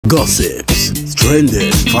Gossips, trending,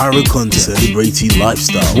 viral content, celebrity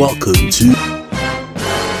lifestyle. Welcome to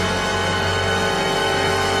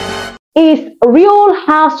Is Real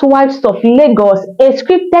Housewives of Lagos a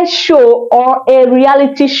scripted show or a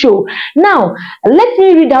reality show? Now, let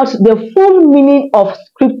me read out the full meaning of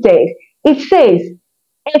scripted. It says,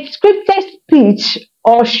 a scripted speech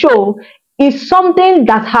or show is something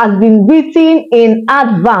that has been written in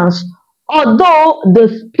advance, although the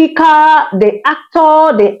speaker, the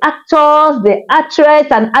actor, the actors, the actress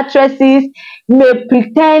and actresses may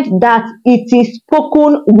pretend that it is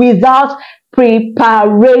spoken without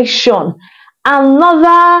preparation.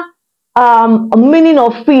 Another meaning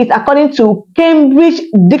of it, according to Cambridge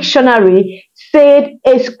Dictionary, said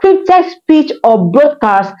a scripted speech or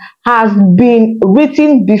broadcast has been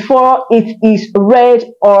written before it is read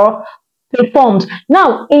or performed.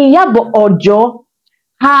 Now, Iyabo Ojo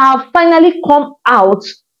have finally come out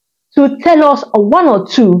to tell us one or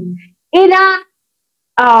two, either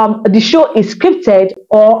the show is scripted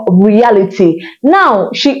or reality.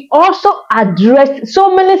 Now, she also addressed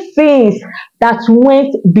so many things that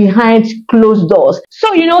went behind closed doors. So,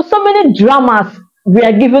 so many dramas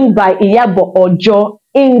were given by Iyabo Ojo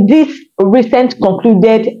in this recent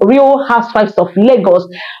concluded Real Housewives of Lagos,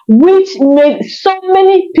 which made so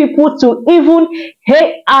many people to even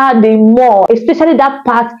hate her the more, especially that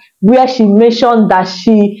part where she mentioned that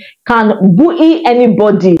she can bully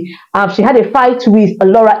anybody. She had a fight with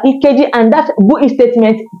Laura Ikeji, and that bully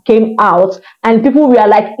statement came out, and people were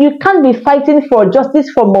like, you can't be fighting for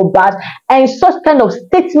justice for Mohbad, and such kind of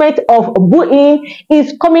statement of bullying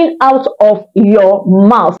is coming out of your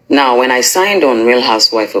mouth. Now, when I signed on Real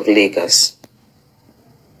Housewife of Lagos,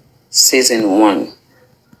 season 1,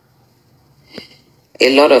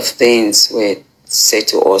 a lot of things were said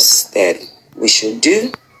to us that we should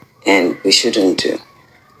do and we shouldn't do.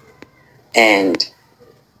 And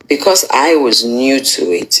because I was new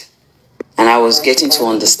to it and I was getting to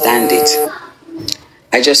understand it,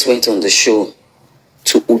 I just went on the show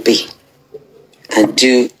to obey and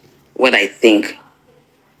do what I think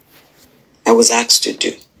I was asked to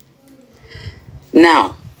do.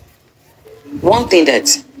 Now, one thing that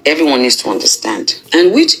everyone needs to understand,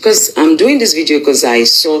 and which, because I'm doing this video because I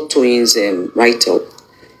saw Toyin's write-up,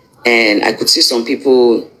 and I could see some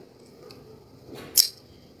people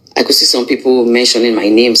mentioning my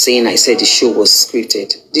name, saying I said the show was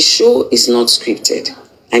scripted. The show is not scripted.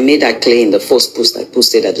 I made that clear in the first post I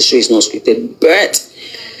posted, that the show is not scripted, but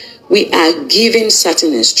we are given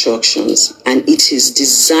certain instructions, and it is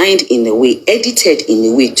designed in a way, edited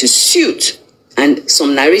in a way to suit, and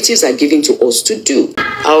some narratives are given to us to do.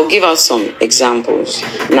 I'll give out some examples.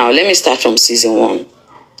 Now, let me start from season 1.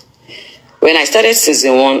 When I started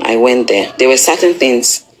season 1, I went there. There were certain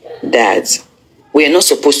things that we are not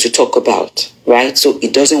supposed to talk about, right? So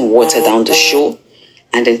it doesn't water down the show,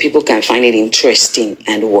 and then people can find it interesting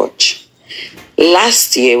and watch.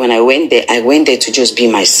 Last year, when I went there to just be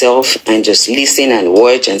myself and just listen and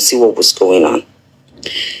watch and see what was going on.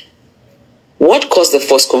 What caused the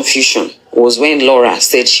first confusion was when Laura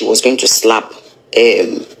said she was going to slap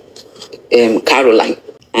Caroline.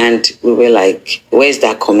 And we were like, where's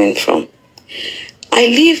that coming from? I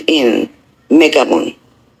live in Megabon,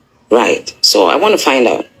 right? So I want to find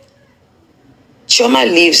out. Chioma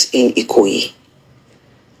lives in Ikoyi.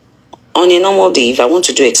 On a normal day, if I want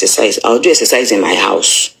to do exercise, I'll do exercise in my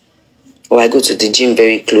house. Or I go to the gym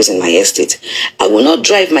very close in my estate. I will not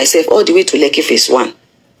drive myself all the way to Lekki Phase 1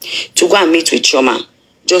 to go and meet with Chioma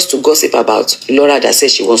just to gossip about Laura that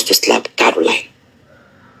says she wants to slap Caroline.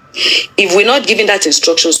 If we're not given that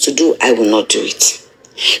instructions to do, I will not do it.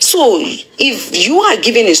 So if you are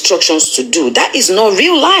given instructions to do, that is not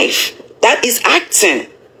real life. That is acting.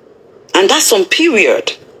 And that's on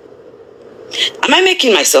period. Am I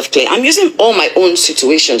making myself clear? I'm using all my own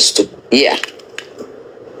situations to, yeah.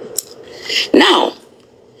 Now,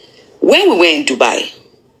 when we were in Dubai,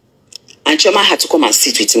 and Chioma had to come and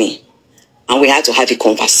sit with me, and we had to have a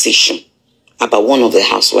conversation about one of the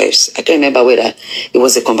housewives. I can't remember whether it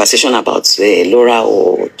was a conversation about Laura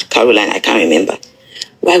or Caroline. I can't remember.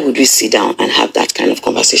 Why would we sit down and have that kind of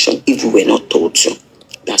conversation if we were not told to?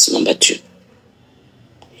 That's number 2.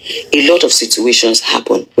 A lot of situations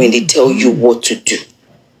happen when they tell you what to do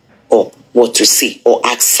or what to say or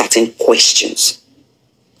ask certain questions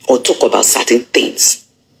or talk about certain things.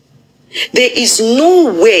 There is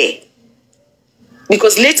no way,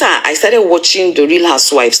 because later I started watching the Real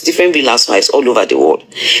Housewives, different Real Housewives all over the world.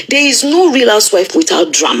 There is no Real Housewife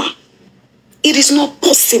without drama. It is not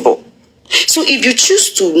possible. So if you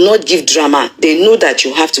choose to not give drama, they know that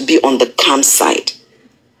you have to be on the calm side.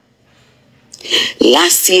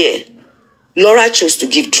 Last year, Laura chose to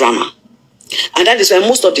give drama. And that is why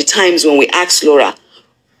most of the times when we ask Laura,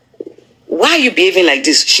 why are you behaving like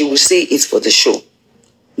this? She will say it's for the show.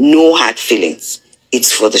 No hard feelings.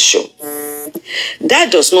 It's for the show.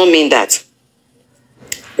 That does not mean that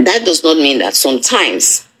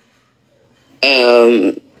sometimes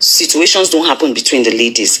situations don't happen between the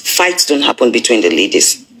ladies. Fights don't happen between the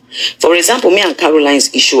ladies. For example, me and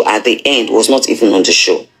Caroline's issue at the end was not even on the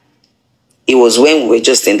show. It was when we were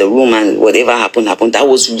just in the room and whatever happened. That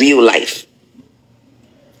was real life.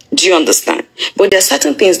 Do you understand? But there are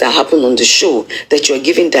certain things that happen on the show that you're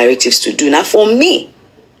giving directives to do. Now, for me,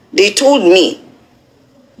 they told me,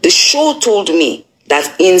 the show told me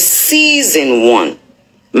that in season 1,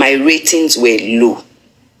 my ratings were low.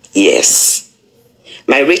 Yes.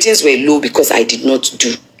 My ratings were low because I did not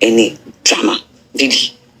do any drama.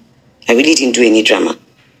 Really. I really didn't do any drama.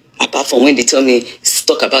 Apart from when they tell me,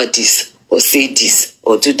 talk about this, or say this,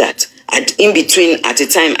 or do that. In between, at the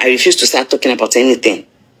time, I refused to start talking about anything.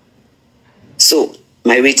 So,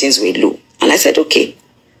 my ratings were low. And I said, okay,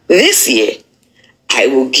 this year, I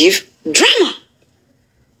will give drama.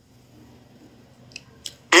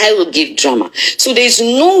 I will give drama. So, there's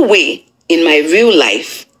no way in my real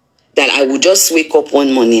life that I would just wake up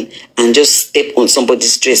one morning and just step on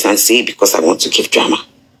somebody's dress and say, because I want to give drama.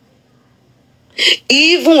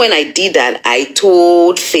 Even when I did that, I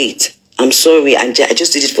told Faith, I'm sorry, I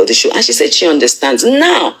just did it for the show. And she said she understands.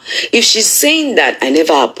 Now, if she's saying that I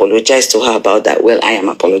never apologized to her about that, well, I am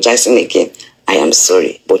apologizing again. I am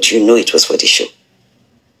sorry, but you know it was for the show.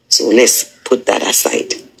 So let's put that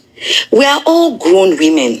aside. We are all grown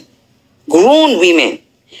women. Grown women.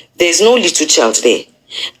 There's no little child there.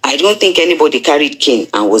 I don't think anybody carried cane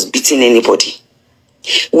and was beating anybody.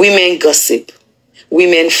 Women gossip.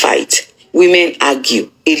 Women fight. Women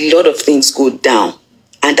argue. A lot of things go down.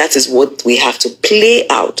 And that is what we have to play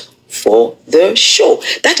out for the show.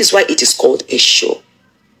 That is why it is called a show.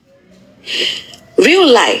 Real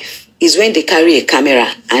life is when they carry a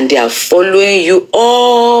camera and they are following you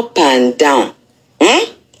up and down.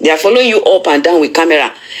 They are following you up and down with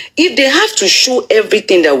camera. If they have to show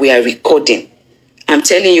everything that we are recording, I'm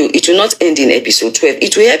telling you, it will not end in episode 12.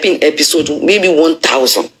 It will help in episode maybe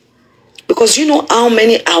 1000. Because you know how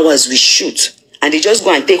many hours we shoot and they just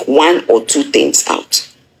go and take 1 or 2 things out.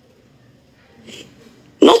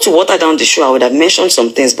 Not to water down the show, I would have mentioned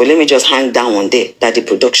some things, but let me just hang down on there that the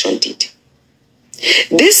production did.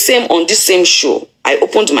 On this same show, I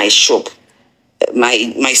opened my shop,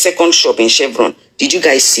 my second shop in Chevron. Did you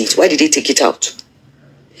guys see it? Why did they take it out?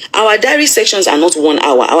 Our diary sections are not 1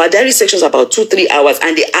 hour. Our diary sections are about 2-3 hours,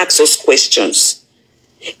 and they ask us questions.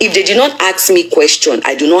 If they did not ask me question,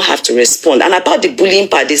 I do not have to respond. And about the bullying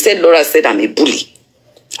part, they said Laura said I'm a bully.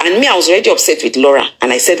 And me, I was already upset with Laura,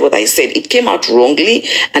 and I said what I said. It came out wrongly,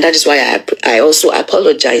 and that is why I also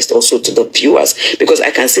apologized also to the viewers, because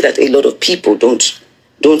I can see that a lot of people don't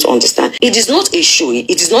understand. It is not a show,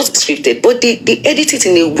 it is not scripted, but they edit it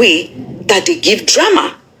in a way that they give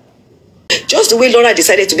drama. Just the way Laura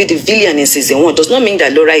decided to be the villain in season 1 does not mean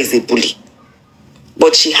that Laura is a bully.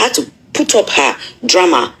 But she had to put up her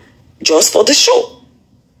drama just for the show.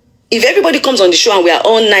 If everybody comes on the show and we are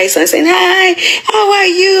all nice and saying, hi, how are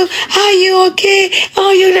you? Are you okay?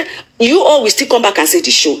 You always still come back and say the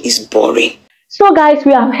show is boring. So guys,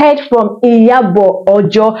 we have heard from Iyabo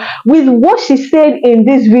Ojo. With what she said in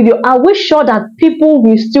this video, are we sure that people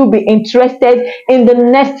will still be interested in the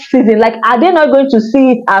next season? Like, are they not going to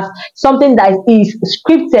see it as something that is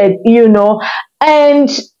scripted, you know? And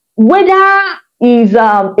whether is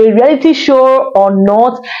a reality show or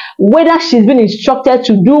not, whether she's been instructed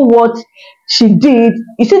to do what she did.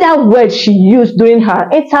 You see that word she used during her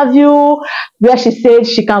interview where she said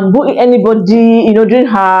she can bully anybody, you know, during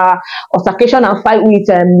her altercation and fight with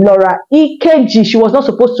Laura Ikeji. She was not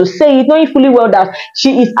supposed to say it, knowing fully well that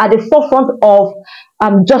she is at the forefront of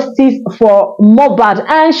justice for Mohbad,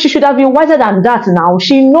 and she should have been wiser than that. Now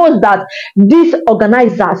she knows that these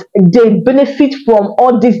organizers, they benefit from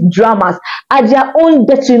all these dramas at their own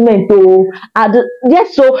detriment.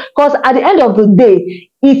 Yes, so because at the end of the day,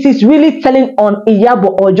 it is really telling on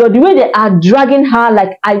Iyabo Ojo the way they are dragging her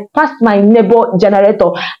like I passed my neighbor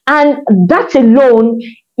generator, and that alone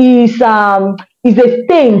is a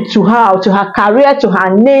stain to her career, to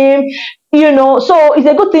her name. You know, so it's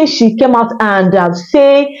a good thing she came out and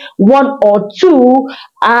say 1 or 2.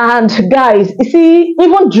 And guys, you see,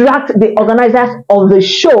 even dragged the organizers of the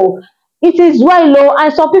show. It is well low,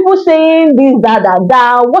 and some people saying this,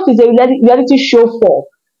 that. What is a reality show for?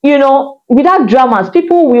 you know, without dramas,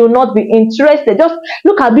 people will not be interested. Just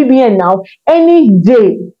look at BBN now. Any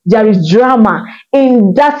day there is drama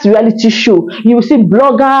in that reality show. You will see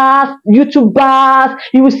bloggers, YouTubers,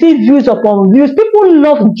 you will see views upon views. People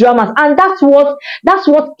love dramas, and that's what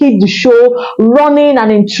keeps the show running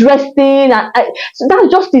and interesting. And so that's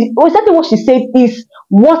just exactly what she said is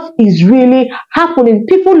what is really happening.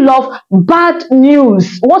 People love bad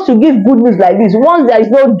news. Once you give good news like this, once there is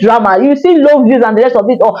no drama, you see low views and the rest of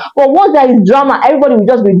it all. But once there is drama, everybody will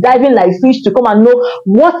just be diving like fish to come and know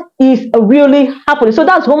what is really happening. So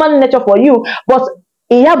that's human nature for you. But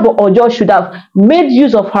Iyabo Ojo should have made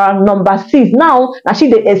use of her number 6. Now she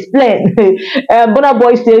they explain. Burna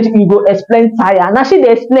Boy said you go explain tire. Now she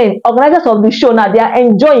they explain. Organizers of the show now they are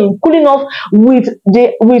enjoying cooling off with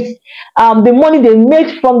the money they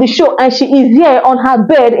made from the show, and she is here on her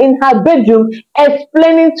bed in her bedroom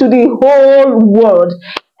explaining to the whole world.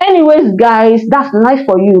 Anyways, guys, that's life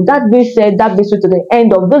for you. That being said, that brings you to the end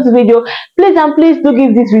of this video. Please and please do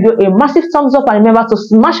give this video a massive thumbs up, and remember to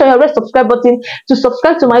smash on your red subscribe button to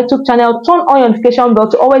subscribe to my YouTube channel. Turn on your notification bell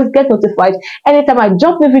to always get notified anytime I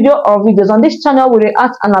drop new video or videos. On this channel, we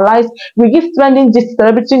react, analyze, we give trending gist,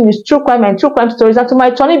 celebrity news, true crime, and true crime stories. And to my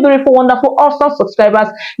Tony beautiful, wonderful, awesome subscribers,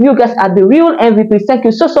 you guys are the real MVPs. Thank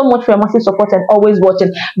you so much for your massive support and always watching.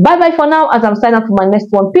 Bye bye for now as I'm signing up for my next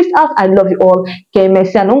one. Peace out. I love you all.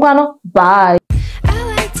 Kemi. Bye.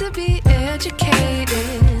 I like to be educated,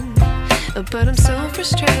 but I'm so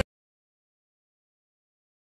frustrated.